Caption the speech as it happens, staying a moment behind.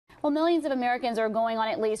Well, millions of Americans are going on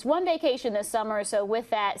at least one vacation this summer, so with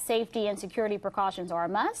that, safety and security precautions are a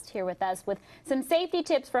must. Here with us with some safety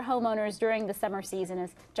tips for homeowners during the summer season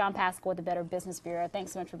is John Paschall with the Better Business Bureau.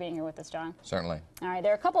 Thanks so much for being here with us, John. Certainly. All right,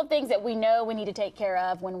 there are a couple of things that we know we need to take care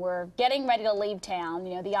of when we're getting ready to leave town,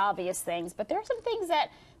 you know, the obvious things, but there are some things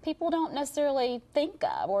that people don't necessarily think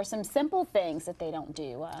of, or some simple things that they don't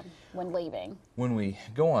do when leaving. When we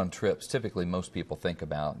go on trips, typically most people think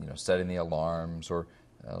about, setting the alarms or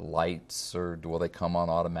lights, or will they come on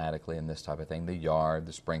automatically and this type of thing, the yard,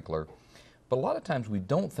 the sprinkler. But a lot of times we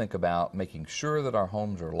don't think about making sure that our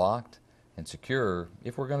homes are locked and secure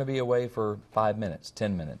if we're going to be away for 5 minutes,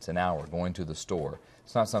 10 minutes, an hour, going to the store.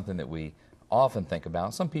 It's not something that we often think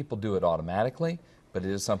about. Some people do it automatically, but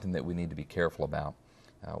it is something that we need to be careful about.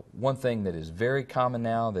 One thing that is very common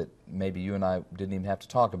now that maybe you and I didn't even have to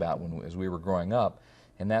talk about as we were growing up,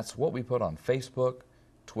 and that's what we put on Facebook,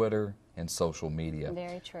 Twitter, and social media.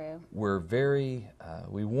 Very true.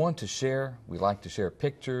 We want to share. We like to share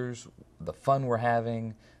pictures, the fun we're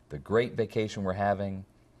having, the great vacation we're having.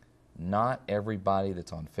 Not everybody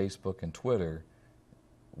that's on Facebook and Twitter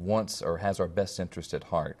wants or has our best interest at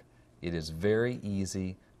heart. It is very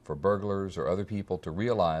easy for burglars or other people to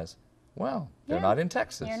realize, well, they're not in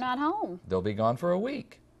Texas. You're not home. They'll be gone for a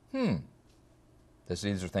week.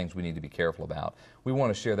 These are things we need to be careful about. We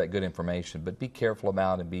want to share that good information, but be careful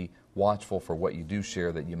about and be watchful for what you do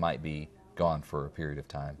share that you might be gone for a period of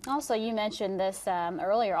time. Also, you mentioned this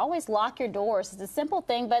earlier. Always lock your doors. It's a simple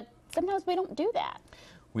thing, but sometimes we don't do that.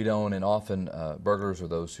 We don't, and often burglars or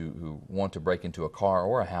those who want to break into a car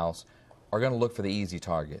or a house are going to look for the easy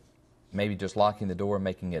target. Maybe just locking the door,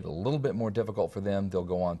 making it a little bit more difficult for them. They'll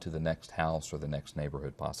go on to the next house or the next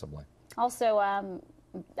neighborhood possibly. Also,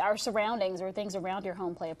 our surroundings or things around your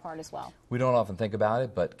home play a part as well. We don't often think about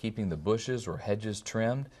it, but keeping the bushes or hedges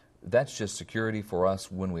trimmed, that's just security for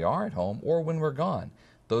us when we are at home or when we're gone.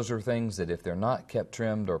 Those are things that if they're not kept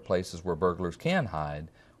trimmed are places where burglars can hide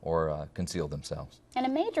or conceal themselves. And a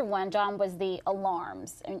major one, John, was the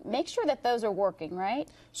alarms. I mean, make sure that those are working, right?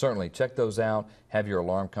 Certainly. Check those out. Have your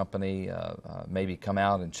alarm company maybe come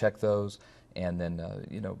out and check those. And then,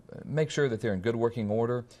 make sure that they're in good working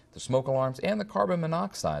order. The smoke alarms and the carbon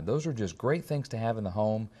monoxide, those are just great things to have in the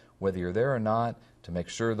home, whether you're there or not, to make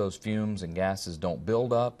sure those fumes and gases don't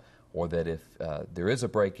build up, or that if there is a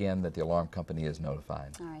break-in, that the alarm company is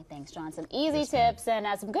notified. All right, thanks, John. Some easy tips and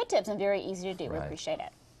some good tips and very easy to do. Right. We appreciate it.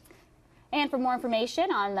 And for more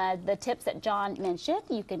information on the tips that John mentioned,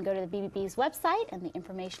 you can go to the BBB's website, and the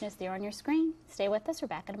information is there on your screen. Stay with us. We're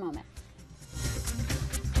back in a moment.